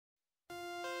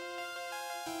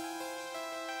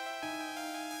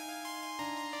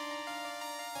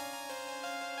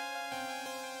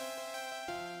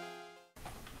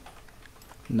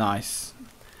Nice.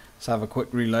 Let's have a quick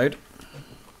reload.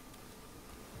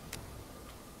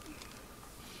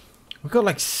 We've got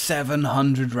like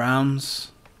 700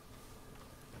 rounds.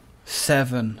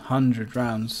 700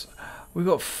 rounds. We've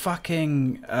got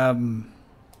fucking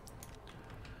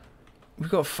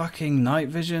night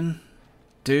vision.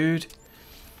 Dude.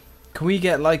 Can we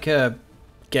get like a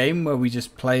game where we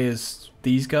just play as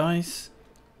these guys?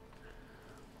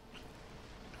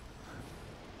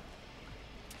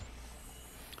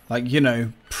 Like, you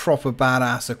know, proper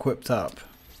badass equipped up.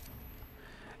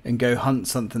 And go hunt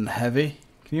something heavy.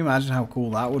 Can you imagine how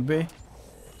cool that would be?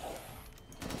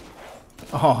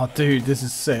 Oh, dude, this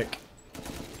is sick.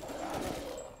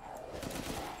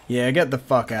 Yeah, get the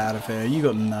fuck out of here. You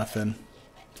got nothing.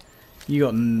 You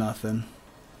got nothing.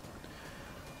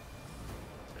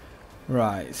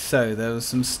 Right, so there was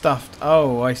some stuff.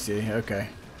 Oh, I see. Okay.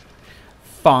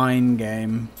 Fine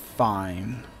game.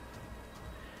 Fine.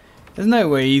 There's no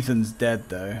way Ethan's dead,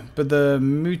 though. But the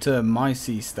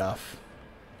Mutamyci stuff.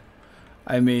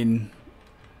 I mean,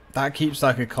 that keeps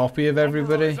like a copy of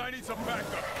everybody.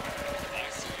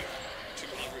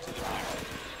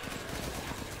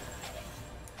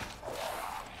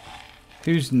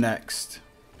 Who's next?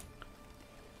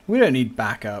 We don't need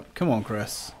backup. Come on,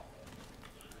 Chris.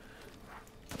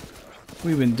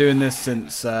 We've been doing this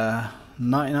since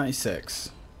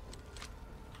 1996.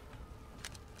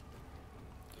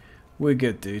 We're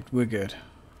good, dude. We're good.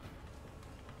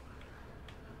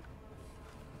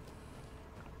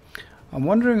 I'm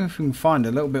wondering if we can find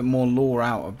a little bit more lore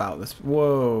out about this.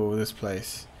 Whoa, this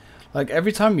place. Like,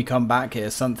 every time we come back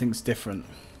here, something's different.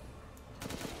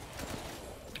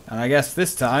 And I guess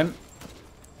this time,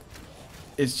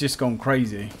 it's just gone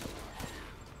crazy.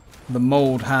 The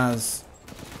mold has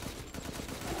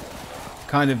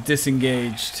kind of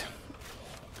disengaged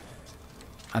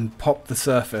and popped the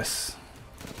surface.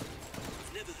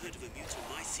 I've never heard of a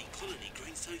Mutamyci colony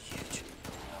growing so huge.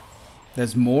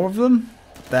 There's more of them?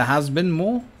 There has been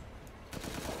more?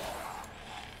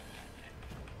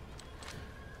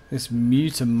 This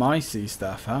Mutamyci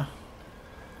stuff, huh?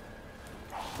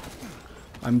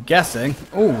 I'm guessing.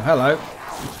 Oh, hello.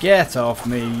 Get off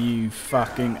me, you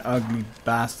fucking ugly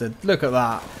bastard. Look at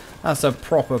that. That's a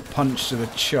proper punch to the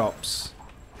chops.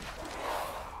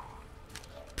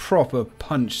 Proper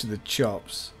punch to the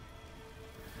chops.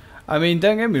 I mean,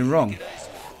 don't get me wrong.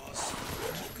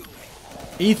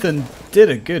 Ethan did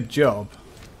a good job.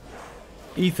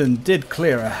 Ethan did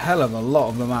clear a hell of a lot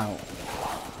of them out.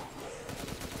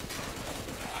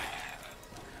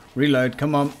 Reload,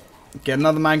 come on. Get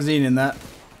another magazine in there.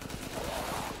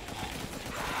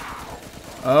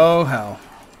 Oh hell.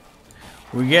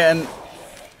 We're getting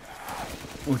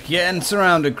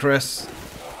surrounded, Chris.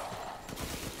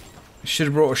 Should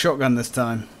have brought a shotgun this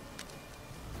time.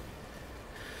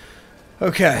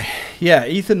 Okay. Yeah,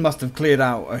 Ethan must have cleared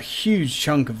out a huge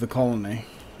chunk of the colony.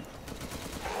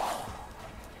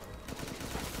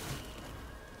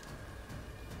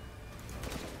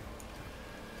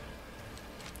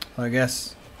 I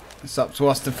guess it's up to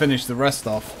us to finish the rest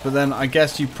off. But then I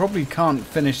guess you probably can't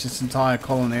finish this entire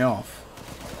colony off.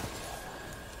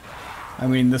 I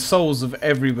mean, the souls of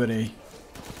everybody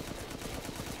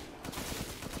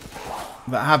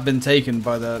that have been taken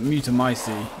by the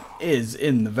Mutamyci is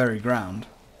in the very ground.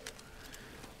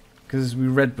 Because as we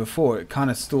read before, it kind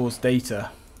of stores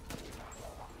data.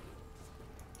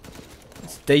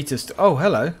 It's data oh,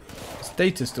 hello. It's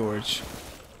data storage.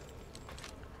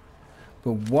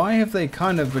 But why have they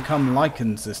kind of become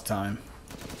lichens this time?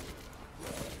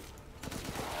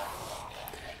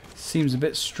 Seems a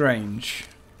bit strange.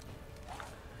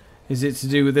 Is it to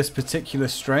do with this particular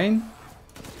strain?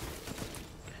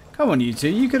 Come on, you two.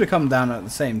 You could have come down at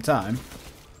the same time.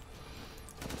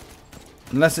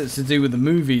 Unless it's to do with the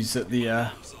movies that the...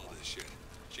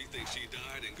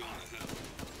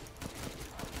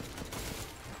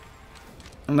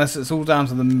 Unless it's all down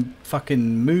to the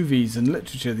fucking movies and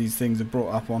literature these things are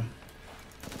brought up on.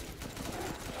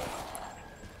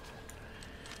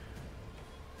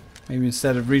 Maybe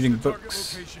instead of reading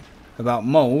books about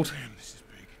mold. Damn, this is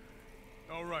big.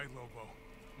 All right, Lobo.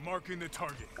 Marking the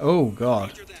target. Oh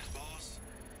god.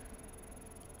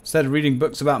 Instead of reading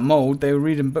books about mold, they were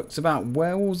reading books about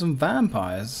werewolves and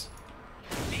vampires.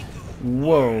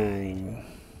 Whoa.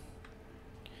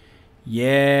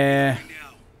 Yeah.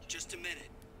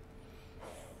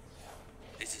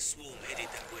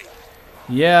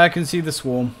 Yeah, I can see the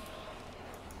swarm.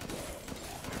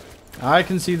 I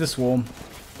can see the swarm.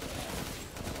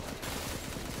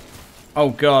 Oh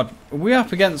god. Are we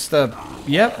up against the...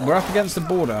 Yep, we're up against the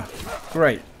border.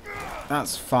 Great.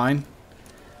 That's fine.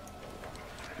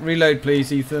 Reload,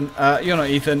 please, Ethan. You're not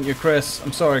Ethan. You're Chris.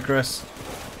 I'm sorry, Chris.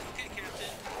 Okay, Captain.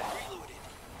 Reloaded.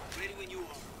 Ready when you are.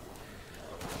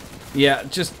 Yeah,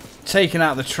 just taking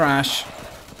out the trash.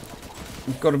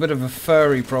 We've got a bit of a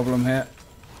furry problem here.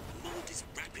 Mold is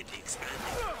rapidly expanding.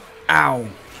 Ow.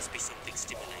 Must be something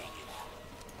stimulating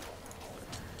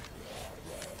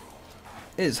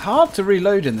it. It's hard to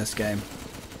reload in this game.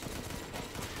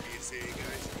 BSA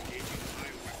guys engaging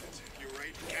bioweapons. You're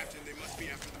right, Captain. They must be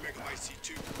after the Mega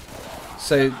IC2.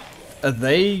 So, are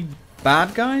they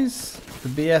bad guys? The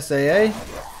BSAA?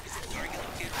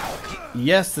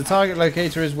 Yes, the target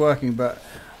locator is working, but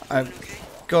I've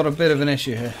got a bit of an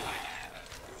issue here.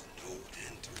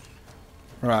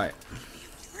 Right.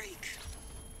 Break.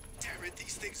 Damn it,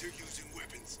 these things are using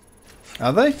weapons.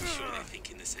 Are they? Sure they're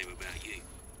thinking the same about you.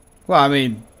 Well, I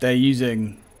mean, they're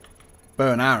using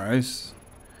bow and arrows.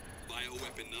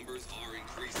 Bioweapon numbers are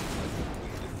increasing. We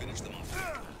need to finish them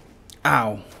off.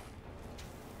 Ow.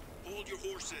 Hold your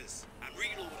horses. I'm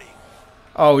reloading.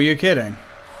 Oh, you're kidding.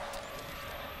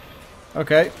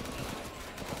 Okay.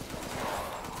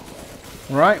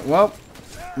 Right, well,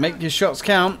 make your shots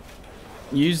count.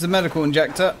 Use the medical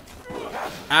injector.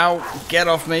 Ow, get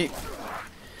off me.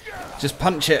 Just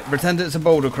punch it. Pretend it's a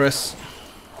boulder, Chris.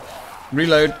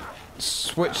 Reload.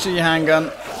 Switch to your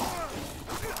handgun.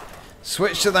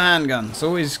 Switch to the handgun. It's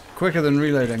always quicker than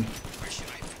reloading.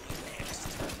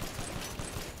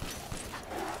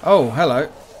 Oh, hello.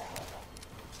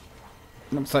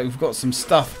 Looks like we've got some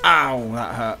stuff. Ow,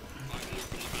 that hurt.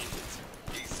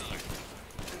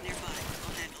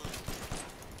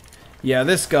 Yeah,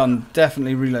 this gun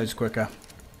definitely reloads quicker.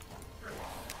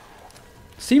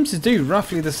 Seems to do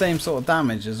roughly the same sort of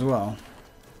damage as well.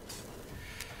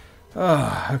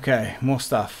 Oh, okay, more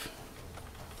stuff.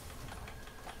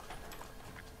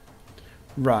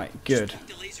 Right, good.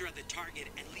 The laser at the target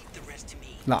and leave the rest to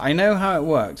me. Like, I know how it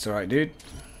works, alright, dude.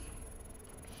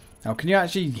 Now, can you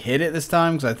actually hit it this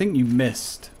time? Because I think you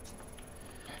missed.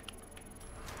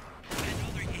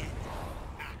 Another hit.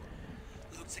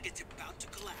 Looks like it's about to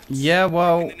collapse. Yeah,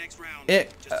 well, In the next round.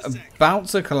 it Just a sec. about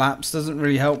to collapse doesn't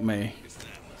really help me. It's them.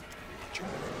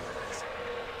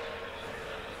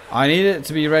 I need it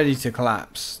to be ready to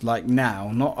collapse, like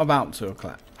now, not about to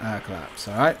collapse,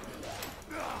 alright?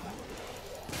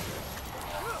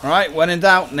 Alright, when in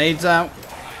doubt, nades out.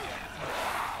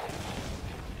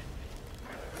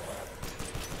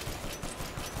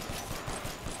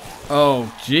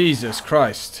 Oh, Jesus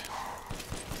Christ.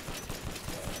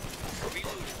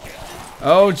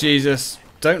 Oh, Jesus.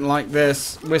 Don't like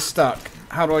this. We're stuck.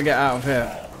 How do I get out of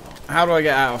here? How do I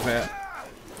get out of here?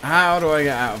 How do I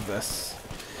get out of this?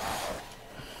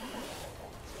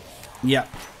 Yeah,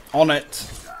 on it.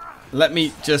 Let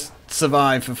me just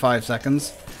survive for 5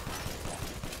 seconds.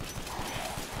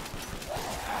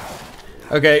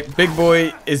 Okay, big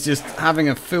boy is just having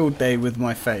a field day with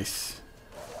my face.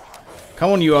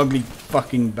 Come on, you ugly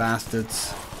fucking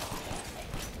bastards.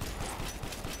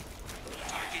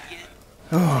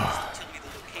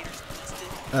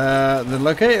 The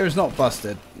locator is not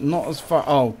busted. Not as far.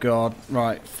 Oh god.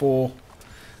 Right, 4.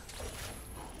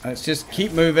 Let's just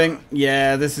keep moving.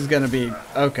 Yeah, this is going to be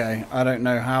okay. I don't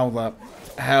know how the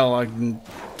hell I can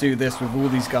do this with all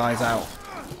these guys out.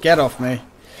 Get off me.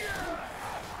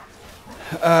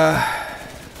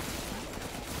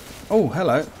 Oh,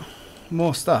 hello.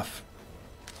 More stuff.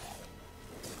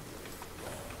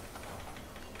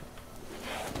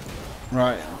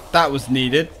 Right, that was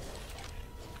needed.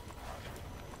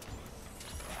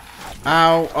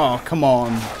 Ow. Oh, come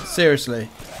on. Seriously.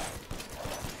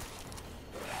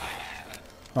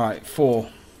 Alright, 4.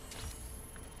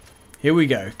 Here we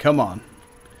go. Come on.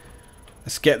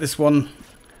 Let's get this one.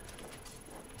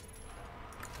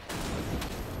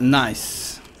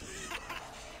 Nice.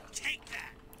 Take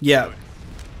that. Yeah.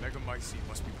 Mega Mycete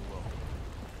must be below.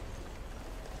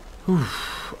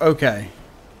 Whew. Okay.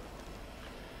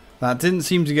 That didn't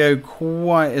seem to go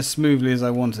quite as smoothly as I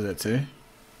wanted it to.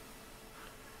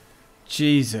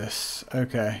 Jesus.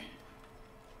 Okay.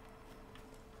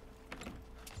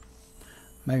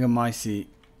 Mega Mycete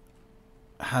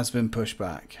has been pushed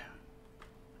back.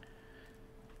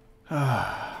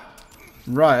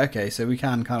 Right, okay, so we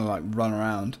can kind of like run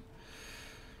around.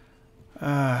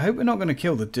 I hope we're not going to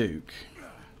kill the Duke.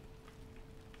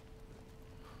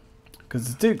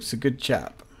 Because the Duke's a good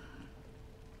chap.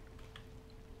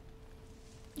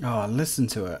 Oh, listen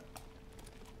to it.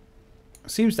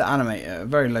 It seems to animate at a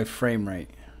very low frame rate.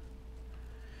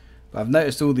 But I've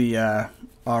noticed all the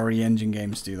RE engine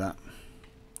games do that.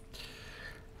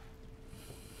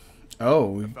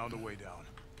 Oh. I found a way down.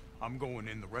 I'm going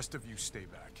in. The rest of you stay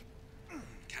back.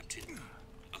 Captain,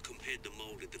 a compared the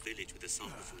mold at the village with a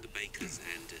sample from the bakers,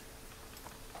 and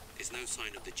there's no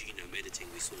sign of the genome editing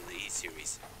we saw in the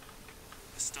E-series.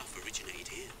 The stuff originated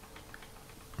here.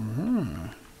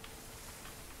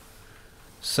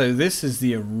 So this is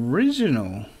the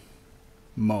original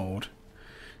mold.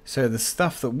 So the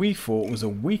stuff that we thought was a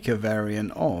weaker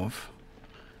variant of.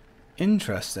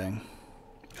 Interesting.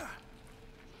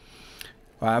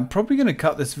 Right, I'm probably going to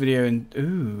cut this video in...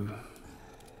 Ooh.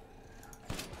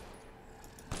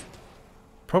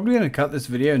 Probably going to cut this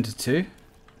video into 2.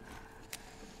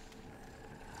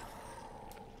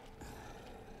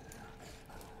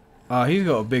 Oh, he's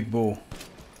got a big ball.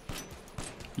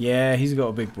 Yeah, he's got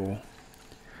a big ball.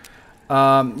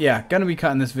 Yeah, going to be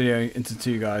cutting this video into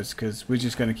 2, guys, because we're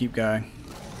just going to keep going.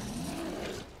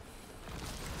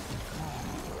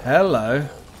 Hello.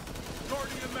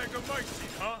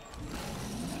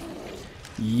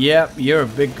 Yep, you're a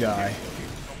big guy.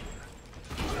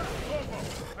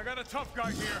 I got a tough guy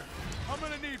here. I'm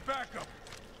gonna need backup.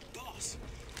 Boss,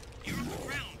 you're on the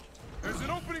ground. There's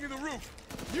an opening in the roof.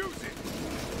 Use it.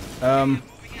 Ow.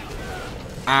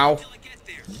 Till I get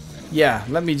there. Yeah,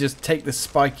 let me just take the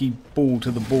spiky ball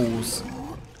to the balls.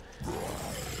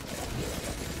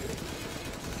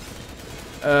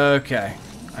 Okay.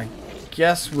 I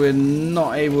guess we're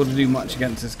not able to do much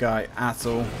against this guy at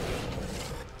all.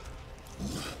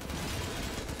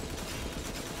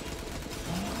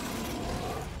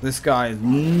 This guy is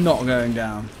not going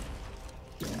down.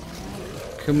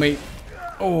 Can we...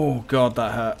 Oh god,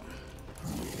 that hurt.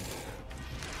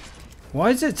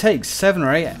 Why does it take 7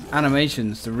 or 8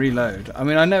 animations to reload? I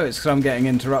mean, I know it's because I'm getting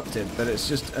interrupted, but it's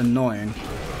just annoying.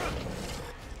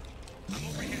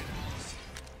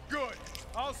 Good.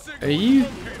 I'll Are you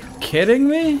kidding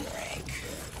me?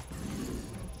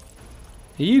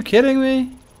 Are you kidding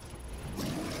me?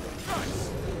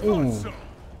 Ooh.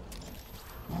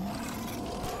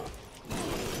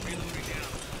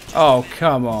 Oh,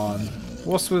 come on.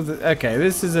 What's with it? Okay,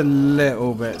 this is a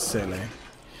little bit silly.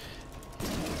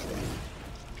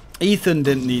 Ethan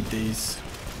didn't need these.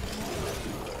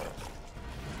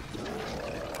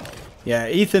 Yeah,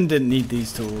 Ethan didn't need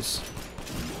these tools.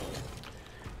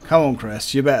 Come on,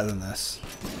 Chris, you're better than this.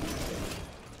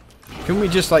 Can we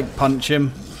just, like, punch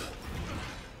him?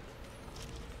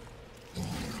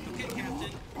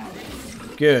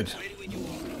 Good.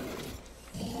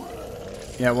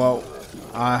 Yeah, well...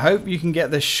 I hope you can get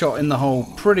this shot in the hole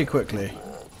pretty quickly.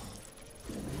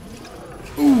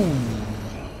 Ooh.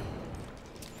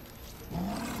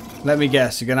 Let me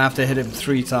guess, you're going to have to hit him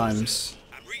 3 times.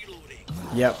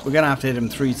 Yep, we're going to have to hit him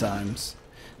 3 times.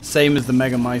 Same as the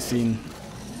megamycene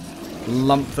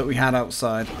lump that we had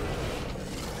outside.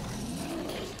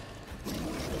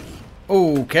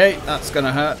 Okay, that's going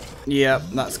to hurt. Yep,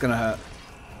 that's going to hurt.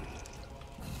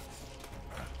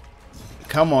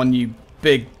 Come on, you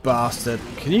big bastard.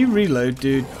 Can you reload,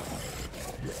 dude?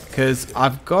 Because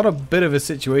I've got a bit of a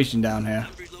situation down here.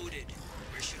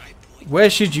 Where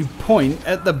should you point?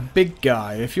 At the big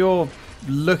guy. If you're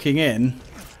looking in,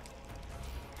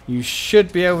 you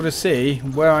should be able to see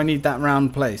where I need that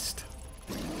round placed.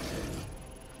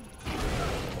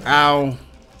 Ow.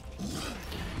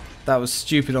 That was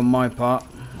stupid on my part.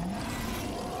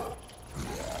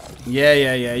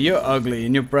 Yeah. You're ugly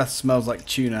and your breath smells like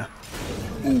tuna.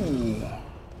 Ooh.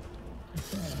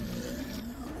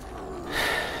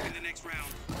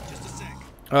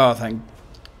 Oh, thank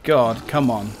God. Come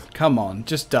on. Come on.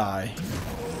 Just die.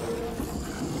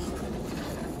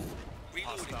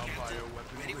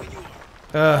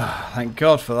 Thank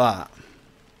God for that.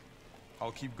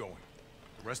 I'll keep going.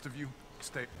 The rest of you,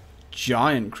 stay.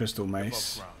 Giant crystal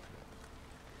mace.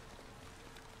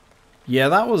 Yeah,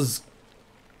 that was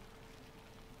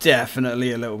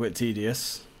definitely a little bit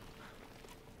tedious.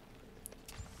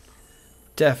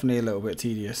 Definitely a little bit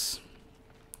tedious.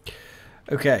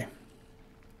 Okay.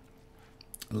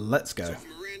 Let's go. So if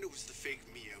Miranda was the fake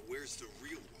Mia, where's the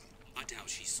real one? I doubt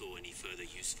she saw any further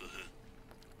use for her.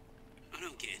 I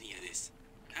don't get any of this.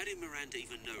 How did Miranda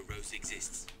even know Rose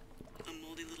exists? A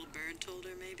moldy little bird told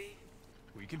her, maybe?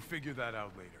 We can figure that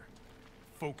out later.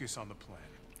 Focus on the plan.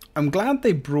 I'm glad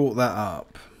they brought that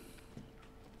up.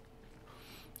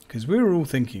 Because we were all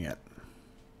thinking it.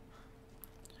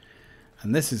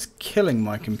 And this is killing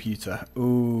my computer.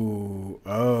 Ooh.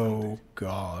 Oh,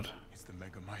 God. It's the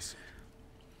megamycene.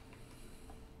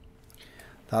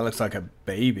 That looks like a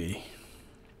baby.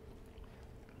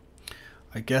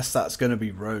 I guess that's going to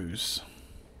be Rose.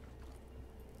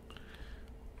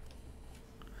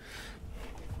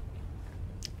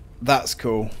 That's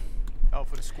cool.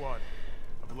 Alpha to squad.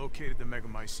 I've located the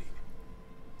megamycene.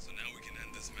 So now we can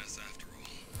end this mess after all.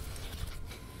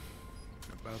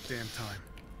 About damn time.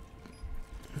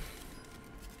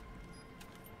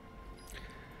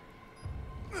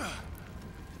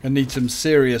 I need some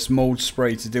serious mold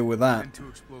spray to deal with that. And 2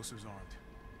 explosives armed.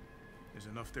 There's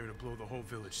enough there to blow the whole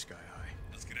village sky high.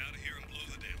 Let's get out of here and blow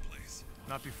the damn place.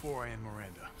 Not before I end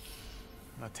Miranda.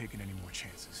 I'm not taking any more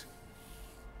chances.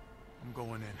 I'm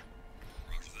going in.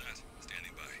 Roger that.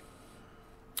 Standing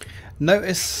by.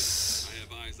 Notice. I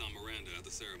have eyes on Miranda at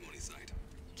the ceremony site.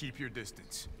 Keep your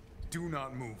distance. Do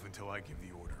not move until I give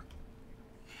the order.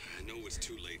 I know it's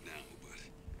too late now, but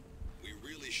we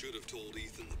really should have told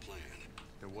Ethan the plan.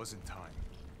 There wasn't time.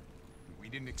 We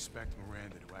didn't expect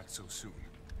Miranda to act so soon.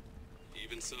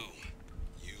 Even so,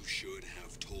 you should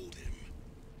have told him.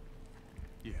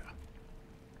 Yeah.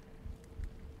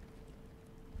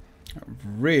 It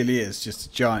really is just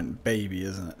a giant baby,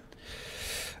 isn't it?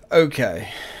 Okay.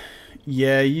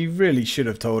 Yeah, you really should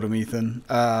have told him, Ethan.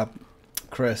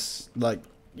 Chris, like,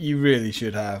 you really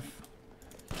should have.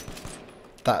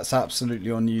 That's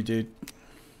absolutely on you, dude.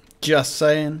 Just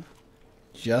saying.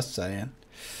 Just saying.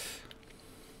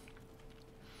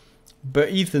 But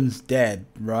Ethan's dead,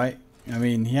 right? I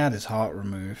mean, he had his heart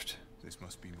removed. This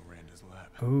must be Miranda's lab.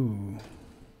 Ooh.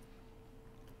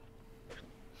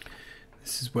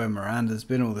 This is where Miranda's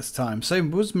been all this time. So,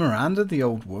 was Miranda the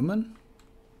old woman?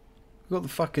 We got the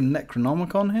fucking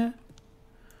Necronomicon here?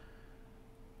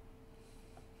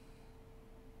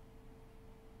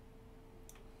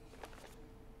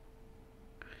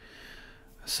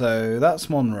 So, that's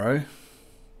Monroe.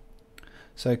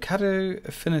 So, Caddo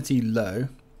affinity low.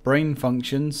 Brain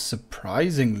functions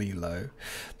surprisingly low.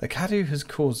 The Caddo has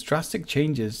caused drastic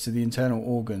changes to the internal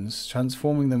organs,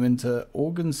 transforming them into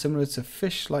organs similar to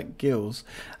fish-like gills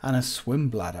and a swim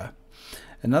bladder.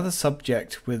 Another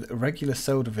subject with irregular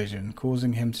cell division,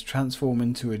 causing him to transform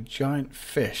into a giant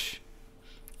fish.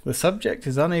 The subject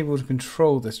is unable to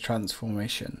control this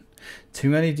transformation. Too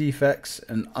many defects,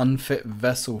 an unfit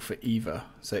vessel for Eva.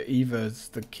 So Eva is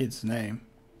the kid's name.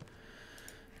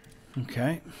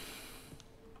 Okay.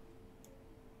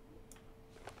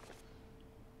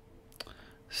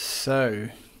 So,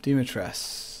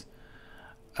 Demetress.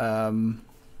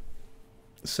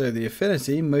 So the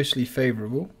affinity, mostly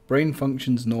favourable. Brain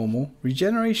functions normal.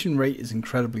 Regeneration rate is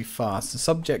incredibly fast. The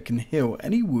subject can heal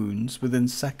any wounds within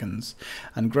seconds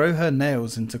and grow her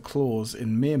nails into claws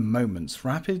in mere moments.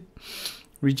 Rapid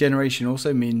regeneration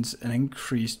also means an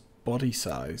increased body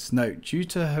size. Note, due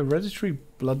to hereditary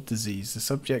blood disease, the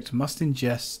subject must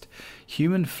ingest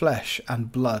human flesh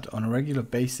and blood on a regular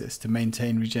basis to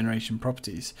maintain regeneration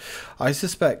properties. I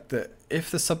suspect that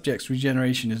if the subject's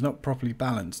regeneration is not properly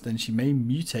balanced, then she may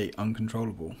mutate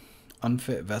uncontrollable.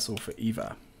 Unfit vessel for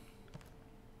Eva.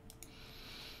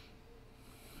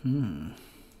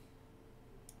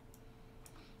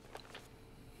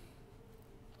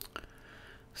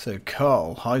 So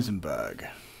Carl Heisenberg.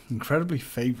 Incredibly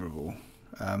favourable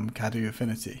Caddo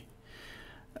affinity.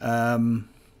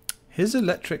 His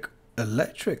electric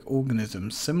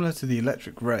organisms, similar to the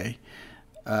electric ray,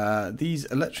 these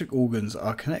electric organs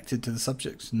are connected to the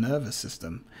subject's nervous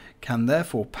system, can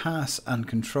therefore pass and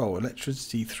control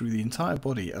electricity through the entire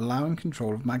body, allowing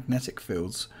control of magnetic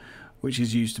fields, which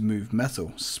is used to move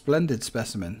metal. Splendid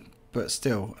specimen, but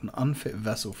still an unfit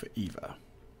vessel for Eva.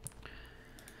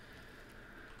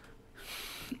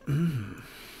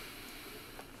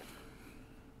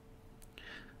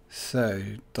 So,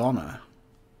 Donna.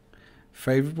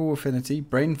 Favourable affinity,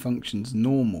 brain functions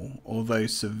normal, although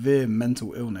severe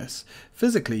mental illness.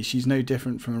 Physically, she's no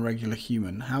different from a regular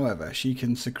human. However, she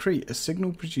can secrete a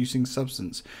signal-producing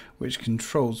substance which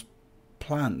controls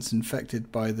plants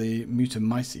infected by the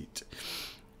mutamycete.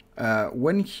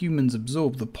 When humans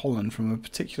absorb the pollen from a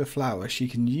particular flower, she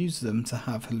can use them to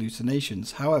have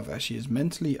hallucinations. However, she is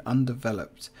mentally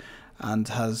undeveloped and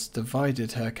has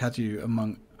divided her Caddo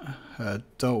among her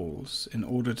dolls in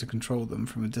order to control them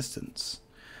from a distance.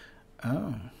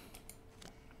 Oh.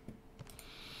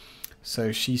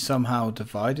 So she somehow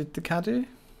divided the Caddo?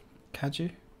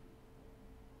 Caddo?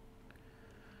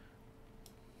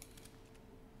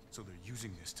 So they're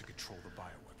using this to control the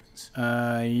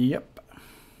bioweapons. Yep.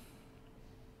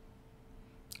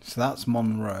 So that's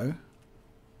Monroe.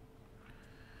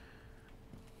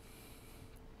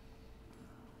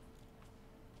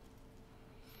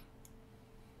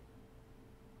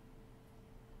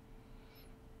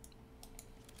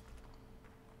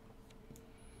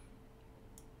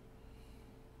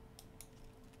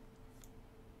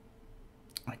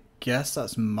 Guess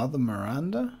that's Mother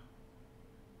Miranda.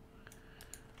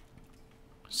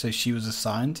 So she was a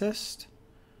scientist?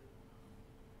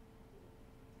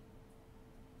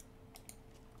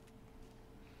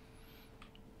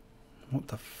 What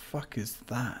the fuck is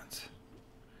that?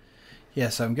 Yeah,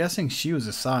 so I'm guessing she was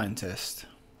a scientist.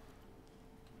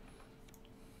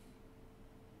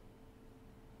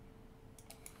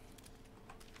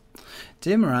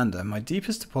 Dear Miranda, my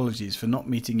deepest apologies for not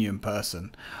meeting you in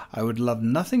person. I would love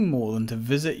nothing more than to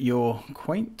visit your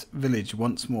quaint village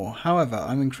once more. However,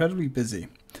 I'm incredibly busy.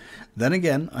 Then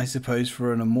again, I suppose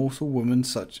for an immortal woman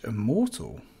such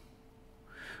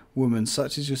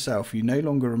as yourself, you no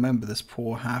longer remember this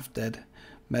poor half-dead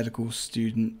medical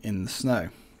student in the snow.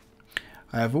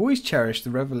 I have always cherished the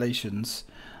revelations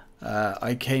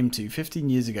I came to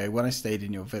 15 years ago when I stayed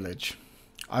in your village.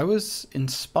 I was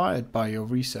inspired by your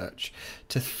research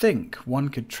to think one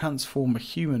could transform a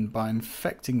human by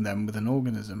infecting them with an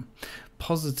organism.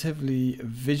 Positively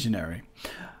visionary.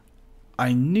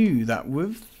 I knew that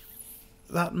with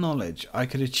that knowledge I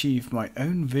could achieve my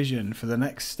own vision for the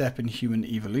next step in human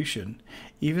evolution.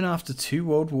 Even after 2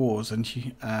 world wars and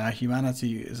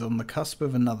humanity is on the cusp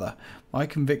of another, my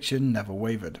conviction never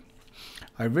wavered.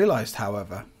 I realized,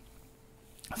 however,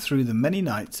 through the many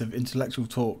nights of intellectual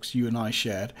talks you and I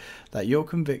shared, that your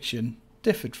conviction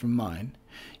differed from mine.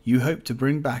 You hoped to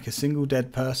bring back a single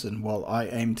dead person, while I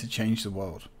aimed to change the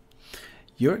world.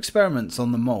 Your experiments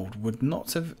on the mold would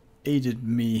not have aided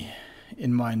me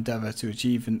in my endeavour to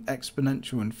achieve an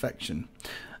exponential infection,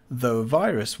 though a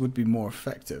virus would be more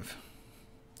effective.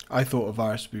 I thought a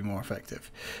virus would be more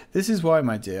effective. This is why,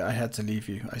 my dear, I had to leave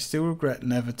you. I still regret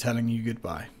never telling you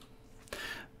goodbye.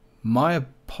 My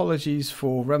apologies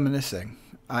for reminiscing.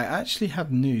 I actually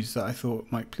have news that I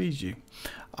thought might please you.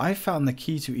 I found the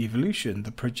key to evolution,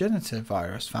 the progenitor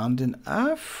virus found in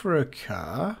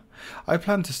Africa. I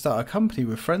plan to start a company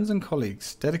with friends and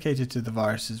colleagues dedicated to the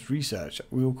virus's research.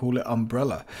 We will call it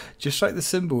Umbrella, just like the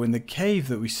symbol in the cave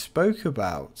that we spoke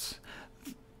about.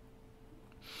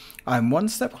 I am one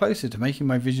step closer to making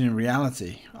my vision a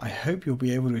reality. I hope you'll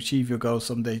be able to achieve your goals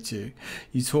someday too.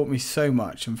 You taught me so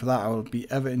much, and for that I will be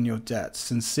ever in your debt.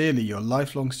 Sincerely, your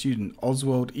lifelong student,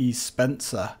 Oswald E.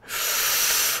 Spencer.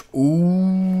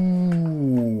 Ooh,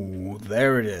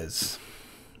 there it is.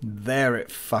 There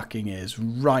it fucking is.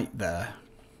 Right there.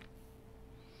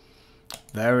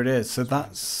 There it is. So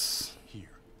that's...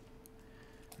 Here.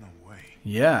 No way.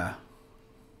 Yeah.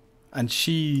 And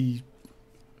she...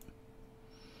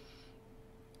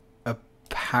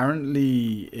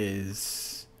 apparently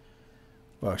is...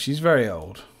 well, she's very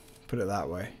old. Put it that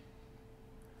way.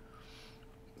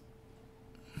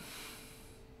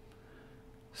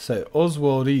 So,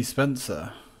 Oswald E.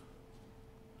 Spencer.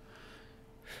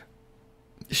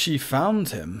 She found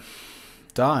him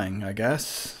dying, I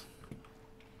guess.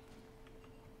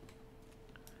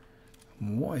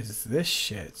 What is this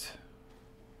shit?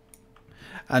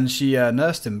 And she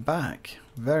nursed him back.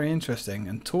 Very interesting.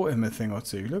 And taught him a thing or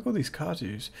two. Look at all these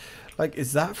cartoons. Like,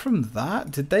 is that from that?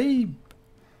 Did they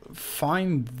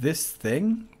find this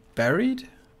thing buried?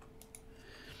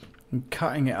 And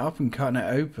cutting it up and cutting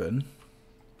it open.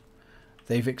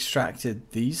 They've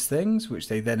extracted these things, which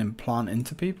they then implant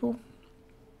into people.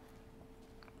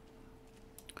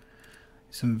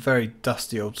 Some very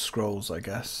dusty old scrolls, I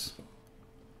guess.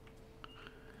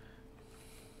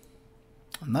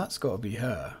 And that's got to be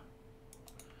her.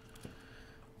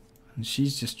 And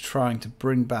she's just trying to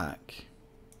bring back...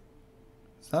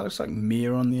 that looks like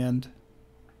Mia on the end.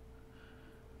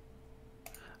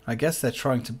 I guess they're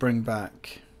trying to bring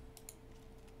back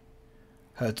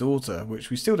her daughter, which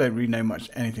we still don't really know much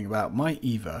anything about. My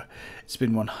Eva, it's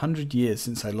been 100 years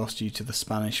since I lost you to the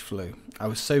Spanish flu. I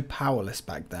was so powerless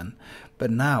back then, but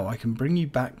now I can bring you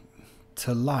back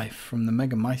to life from the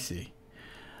Megamycete.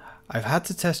 I've had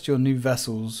to test your new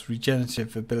vessel's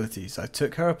regenerative abilities. I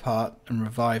took her apart and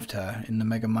revived her in the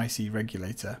Megamycete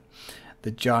regulator, the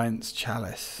Giant's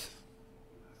Chalice.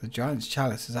 The Giant's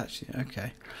Chalice is actually...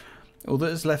 okay. All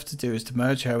that is left to do is to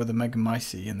merge her with the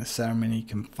Megamycete, and the ceremony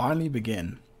can finally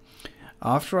begin.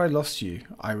 After I lost you,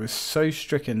 I was so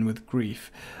stricken with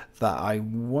grief that I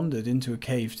wandered into a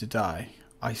cave to die.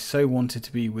 I so wanted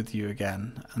to be with you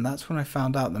again, and that's when I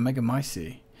found out the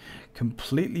Megamycete.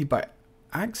 Completely by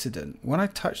accident, when I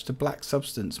touched a black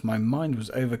substance, my mind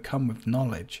was overcome with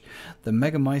knowledge. The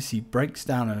Megamycete breaks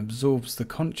down and absorbs the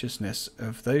consciousness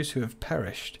of those who have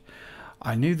perished.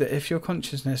 I knew that if your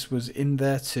consciousness was in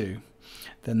there too,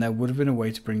 then there would have been a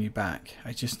way to bring you back.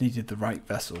 I just needed the right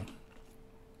vessel.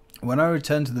 When I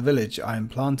returned to the village, I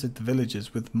implanted the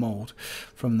villagers with mold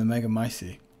from the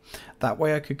Megamycete. That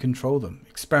way I could control them,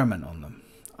 experiment on them.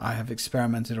 I have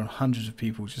experimented on hundreds of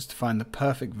people just to find the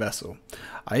perfect vessel.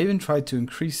 I even tried to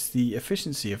increase the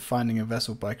efficiency of finding a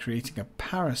vessel by creating a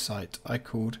parasite I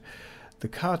called the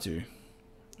Cardu.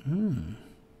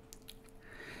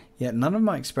 Yet none of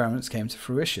my experiments came to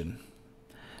fruition.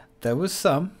 There was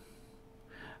some,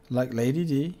 like Lady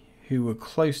D, who were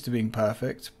close to being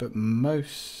perfect, but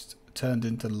most turned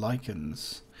into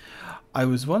lichens. I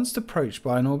was once approached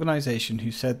by an organization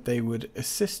who said they would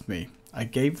assist me. I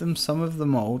gave them some of the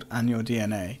mold and your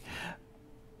DNA,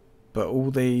 but all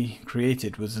they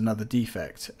created was another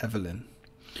defect. Evelyn.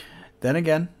 Then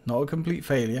again, not a complete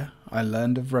failure. I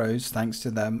learned of Rose thanks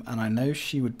to them, and I know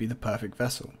she would be the perfect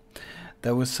vessel.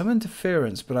 There was some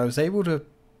interference, but I was able to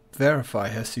verify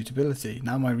her suitability.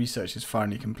 Now my research is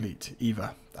finally complete.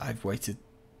 Eva, I've waited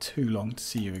too long to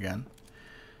see you again.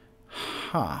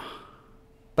 Ha. Huh.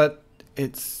 But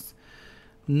it's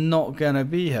not gonna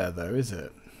be her though, is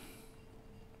it?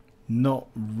 Not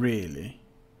really.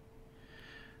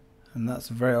 And that's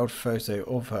a very old photo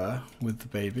of her with the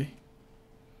baby.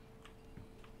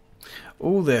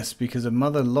 All this because a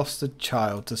mother lost a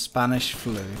child to Spanish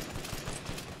flu.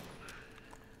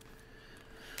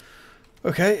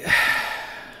 Okay.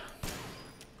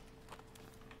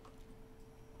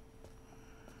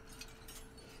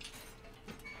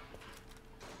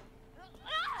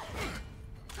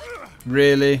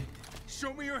 Really?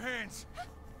 Show me your hands.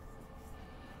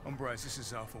 Bryce, this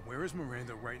is Alpha. Where is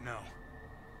Miranda right now?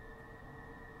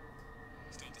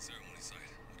 Still at the ceremony site.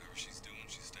 Whatever she's doing,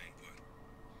 she's staying put.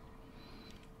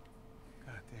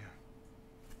 God damn.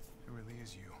 It really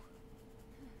is you.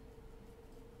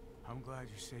 I'm glad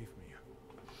you saved me.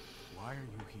 Why are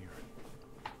you here?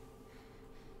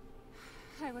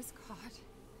 I was caught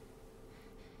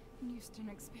in Houston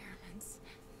experiments.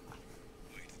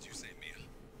 Wait, did you say Mia?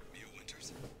 Mia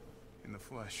Winters? In the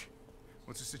flesh.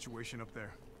 What's the situation up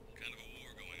there? Kind of a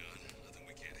war going on. Nothing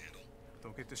we can't handle.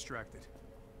 Don't get distracted.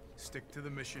 Stick to the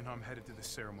mission. I'm headed to the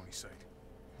ceremony site.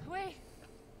 Wait.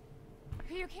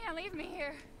 You can't leave me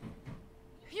here.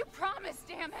 You promised,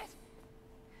 damn it.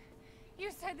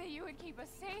 You said that you would keep us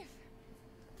safe.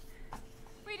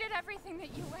 We did everything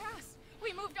that you asked.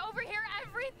 We moved over here,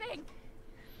 everything.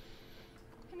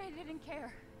 And I didn't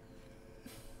care.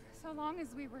 So long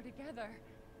as we were together.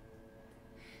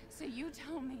 So you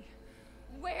tell me,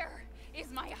 where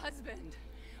is my husband?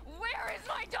 Where is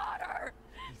my daughter?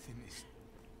 Ethan is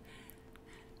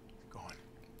gone.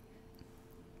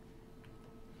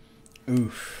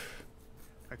 Oof.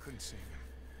 I couldn't save him.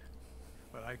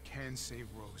 But I can save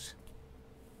Rose.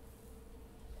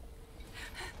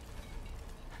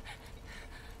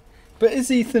 But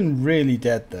is Ethan really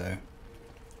dead though?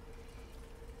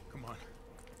 Come on.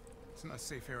 It's not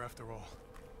safe here after all.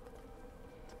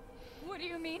 What do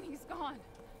you mean he's gone?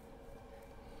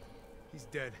 He's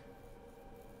dead.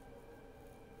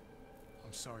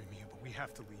 I'm sorry, Mia, but we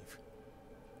have to leave.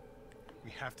 We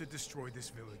have to destroy this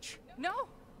village. No!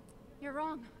 You're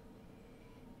wrong.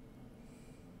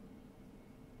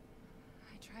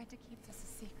 I tried to keep this a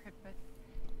secret, but...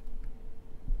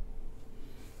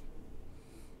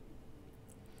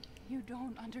 you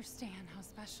don't understand how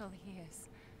special he is.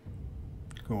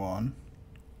 Go on.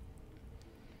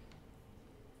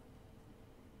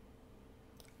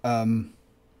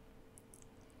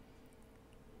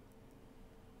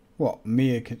 What?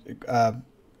 Mia could,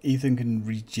 Ethan can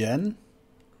regen?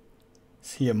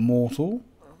 Is he immortal?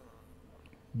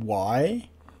 Why?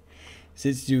 Is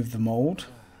it to do with the mold?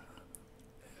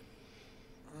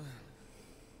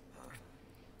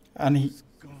 And he...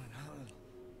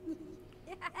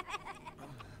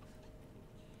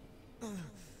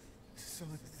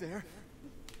 Someone there?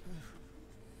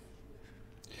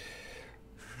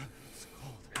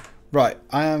 Right,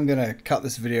 I am going to cut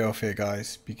this video off here,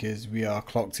 guys, because we are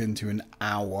clocked into an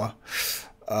hour.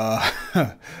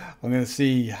 I'm going to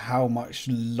see how much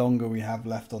longer we have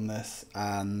left on this,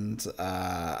 and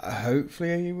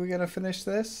hopefully we're going to finish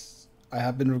this. I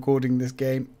have been recording this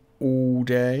game all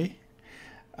day,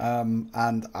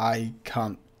 and I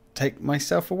can't take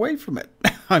myself away from it.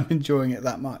 I'm enjoying it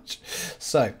that much.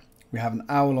 So, we have an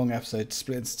hour-long episode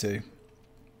split into two.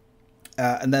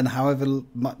 And then however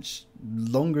much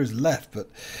longer is left, but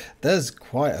there's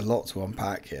quite a lot to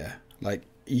unpack here. Like,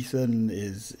 Ethan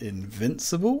is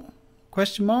invincible?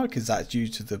 Question mark. Is that due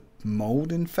to the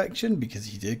mold infection? Because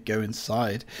he did go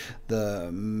inside the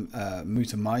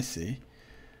Mutamyci.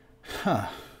 Huh.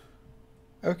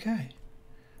 Okay.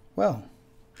 Well,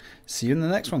 see you in the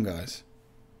next one, guys.